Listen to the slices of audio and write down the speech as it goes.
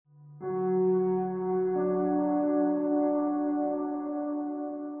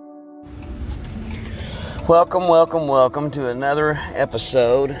Welcome, welcome, welcome to another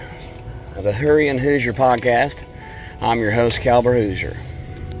episode of the Hurry and Hoosier podcast. I'm your host, Calber Hoosier.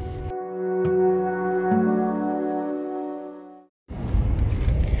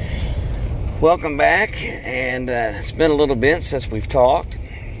 Welcome back, and it's been a little bit since we've talked,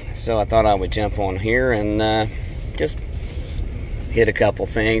 so I thought I would jump on here and just hit a couple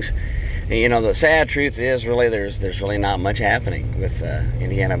things. You know, the sad truth is really there's really not much happening with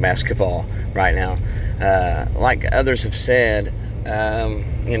Indiana basketball right now. Like others have said,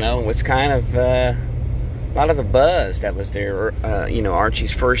 it's kind of a lot of the buzz that was there.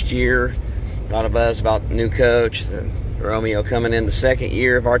 Archie's first year, a lot of buzz about new coach, Romeo coming in the second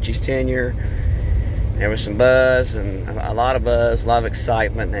year of Archie's tenure. There was some buzz and a lot of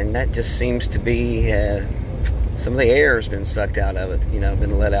excitement, and that just seems to be some of the air has been sucked out of it,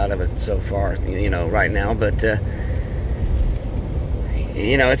 been let out of it so far, right now. But,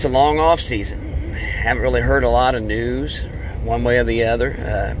 it's a long off season. Haven't really heard a lot of news one way or the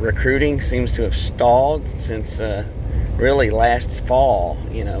other. Recruiting seems to have stalled since really last fall,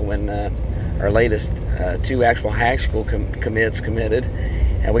 when our latest two actual high school commits committed.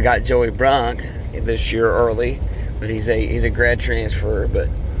 And we got Joey Brunk this year early, but he's a grad transfer, but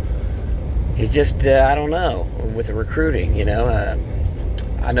he's just, I don't know, with the recruiting,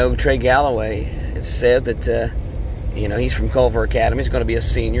 I know Trey Galloway has said that, he's from Culver Academy. He's going to be a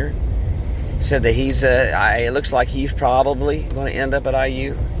senior. Said that it looks like he's probably going to end up at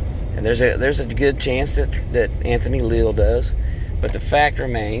IU. And there's a good chance that Anthony Leal does. But the fact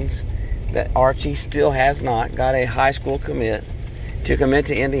remains that Archie still has not got a high school commit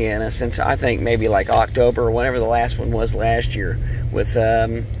to Indiana since I think maybe like October or whenever the last one was last year with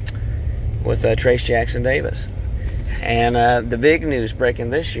Trace Jackson Davis. And the big news breaking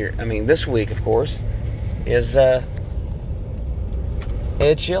this week, of course, is Ed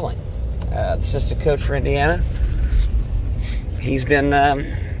Schilling, the assistant coach for Indiana. He's been,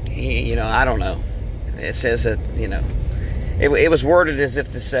 I don't know. It says that, it was worded as if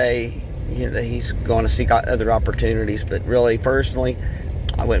to say, that he's going to seek out other opportunities, but really, personally,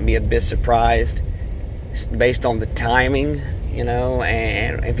 I wouldn't be a bit surprised based on the timing,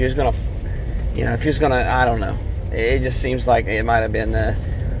 and if he was going to, I don't know. It just seems like it might have been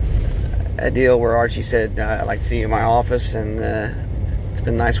a deal where Archie said, I'd like to see you in my office, and it's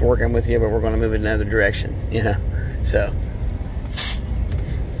been nice working with you, but we're going to move in another direction, So,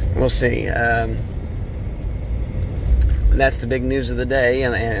 we'll see. And that's the big news of the day,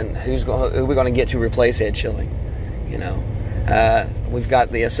 and who we're going to get to replace Ed Schilling. We've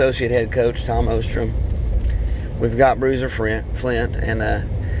got the associate head coach, Tom Ostrom. We've got Bruiser Flint, and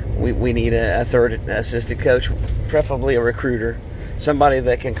we need a third assistant coach, preferably a recruiter, somebody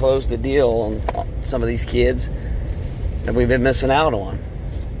that can close the deal on some of these kids that we've been missing out on.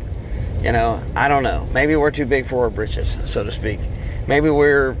 I don't know. Maybe we're too big for our britches, so to speak. Maybe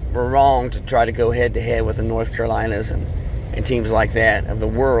we're wrong to try to go head-to-head with the North Carolinas and teams like that of the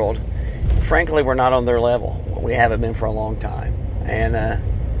world. Frankly, we're not on their level. We haven't been for a long time. And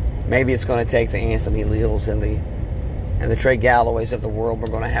maybe it's going to take the Anthony Leals and the Trey Galloways of the world. We're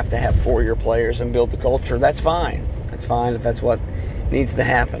going to have 4-year players and build the culture. That's fine. That's fine if that's what needs to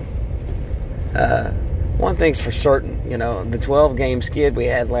happen. One thing's for certain, the 12-game skid we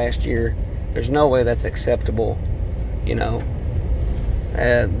had last year, there's no way that's acceptable,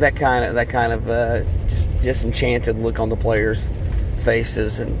 that kind of just disenchanted look on the players'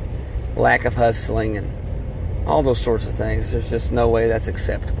 faces and lack of hustling and all those sorts of things. There's just no way that's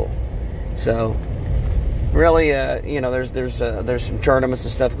acceptable. So, really, there's some tournaments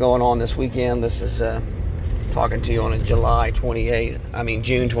and stuff going on this weekend. This is talking to you on June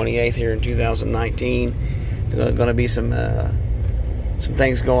 28th here in 2019. There's going to be some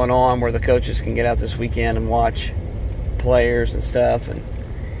things going on where the coaches can get out this weekend and watch players and stuff. And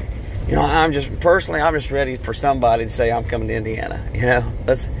I'm just ready for somebody to say I'm coming to Indiana.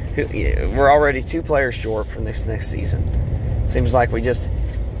 We're already 2 players short for next season. Seems like we just,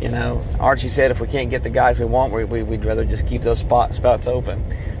 Archie said if we can't get the guys we want, we'd rather just keep those spots open.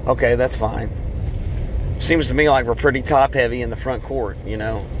 Okay, that's fine. Seems to me like we're pretty top heavy in the front court. We've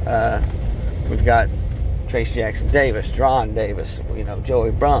got Trace Jackson Davis, Dron Davis, Joey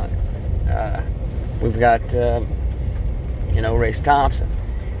Brunk. We've got Race Thompson.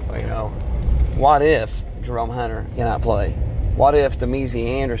 What if Jerome Hunter cannot play? What if Demezy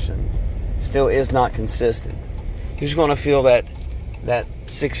Anderson still is not consistent? Who's going to feel that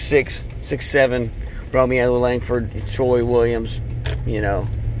 6'6", 6'7" Romeo Langford, Troy Williams,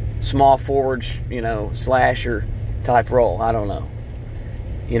 small forward, slasher type role? I don't know.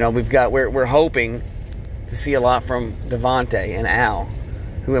 We're hoping to see a lot from Devontae and Al,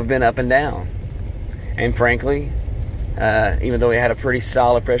 who have been up and down. And frankly, even though he had a pretty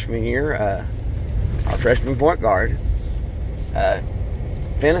solid freshman year, our freshman point guard,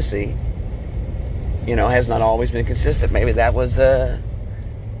 Fennessy, has not always been consistent. Maybe that was, as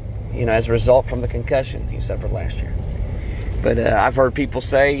a result from the concussion he suffered last year. But I've heard people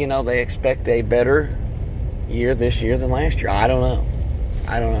say, they expect a better year this year than last year. I don't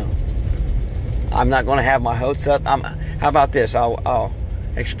know. I'm not going to have my hopes up. How about this? I'll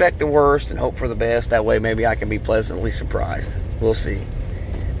expect the worst and hope for the best. That way maybe I can be pleasantly surprised. We'll see.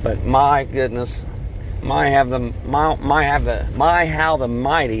 But my goodness, how the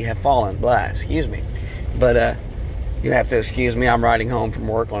mighty have fallen. Excuse me. But you have to excuse me. I'm riding home from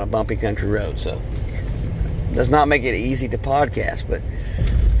work on a bumpy country road, so does not make it easy to podcast. But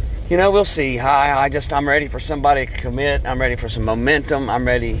we'll see. I'm ready for somebody to commit. I'm ready for some momentum. I'm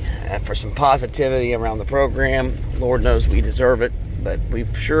ready for some positivity around the program. Lord knows we deserve it, but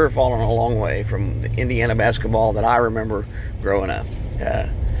we've sure fallen a long way from the Indiana basketball that I remember growing up.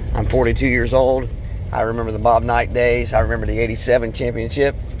 I'm 42 years old. I remember the Bob Knight days. I remember the '87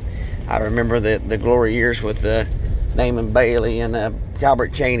 championship. I remember the glory years with Naaman Bailey and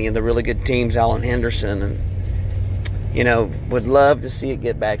Calbert Cheney and the really good teams, Allen Henderson, and would love to see it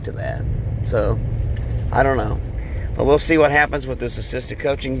get back to that. So, I don't know. But we'll see what happens with this assistant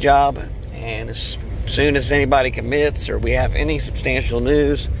coaching job. And as soon as anybody commits or we have any substantial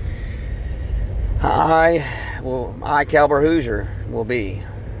news, I, Calber Hoosier, will be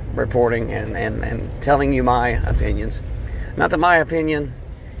reporting and telling you my opinions. Not that my opinion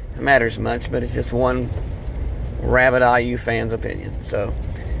matters much, but it's just one rabid IU fan's opinion. So,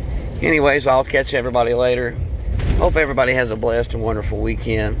 anyways, I'll catch everybody later. Hope everybody has a blessed and wonderful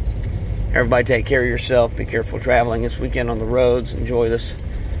weekend. Everybody take care of yourself. Be careful traveling this weekend on the roads. Enjoy this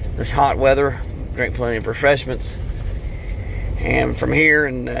hot weather. Drink plenty of refreshments. And from here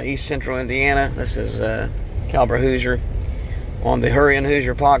in East Central Indiana, this is Calber Hoosier on the Hurryin'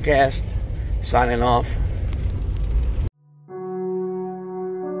 Hoosier podcast, signing off.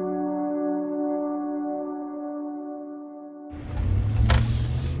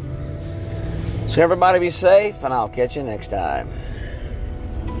 So everybody be safe, and I'll catch you next time.